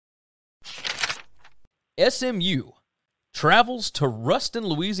SMU travels to Ruston,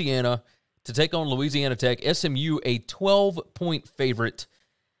 Louisiana to take on Louisiana Tech. SMU, a 12-point favorite.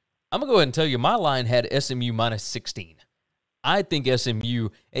 I'm going to go ahead and tell you, my line had SMU minus 16. I think SMU,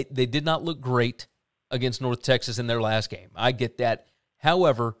 they did not look great against North Texas in their last game. I get that.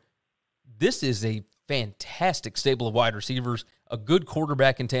 However, this is a fantastic stable of wide receivers, a good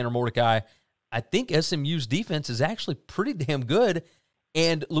quarterback in Tanner Mordecai. I think SMU's defense is actually pretty damn good.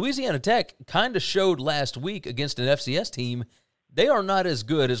 And Louisiana Tech kind of showed last week against an FCS team, they are not as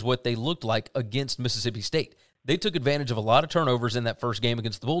good as what they looked like against Mississippi State. They took advantage of a lot of turnovers in that first game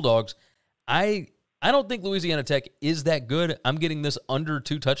against the Bulldogs. I don't think Louisiana Tech is that good. I'm getting this under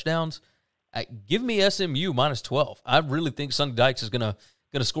 2 touchdowns. Give me SMU minus 12. I really think Sonny Dykes is gonna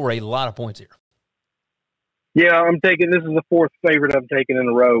score a lot of points here. Yeah, this is the 4th favorite I've taken in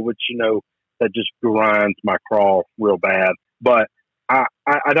a row, which, that just grinds my craw real bad. But I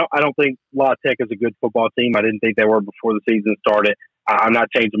don't think La Tech is a good football team. I didn't think they were before the season started. I'm not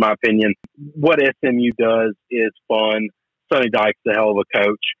changing my opinion. What SMU does is fun. Sonny Dykes is a hell of a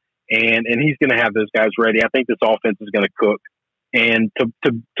coach, and he's going to have those guys ready. I think this offense is going to cook. And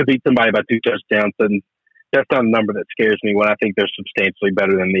to beat somebody by 2 touchdowns, and that's not a number that scares me when I think they're substantially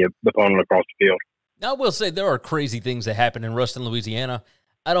better than the opponent across the field. Now, I will say there are crazy things that happen in Ruston, Louisiana.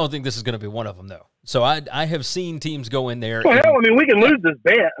 I don't think this is going to be one of them, though. So I have seen teams go in there. Well, hell, we can lose this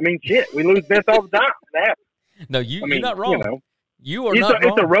bet. Shit, we lose bets all the time. It happens. No, you're not wrong. You are not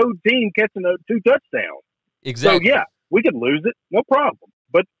wrong. It's a road team catching 2 touchdowns. Exactly. So, yeah, we can lose it, no problem.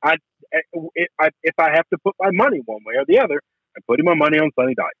 But if I have to put my money one way or the other, I'm putting my money on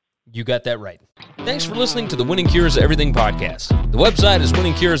Sonny Dykes. You got that right. Thanks for listening to the Winning Cures Everything podcast. The website is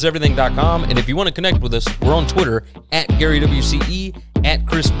winningcureseverything.com, and if you want to connect with us, we're on Twitter at GaryWCE, at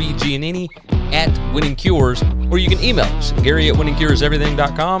Chris B. Giannini, at Winning Cures, or you can email us, Gary at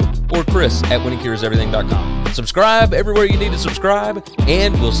winningcureseverything.com or Chris at winningcureseverything.com. Subscribe everywhere you need to subscribe,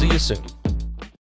 and we'll see you soon.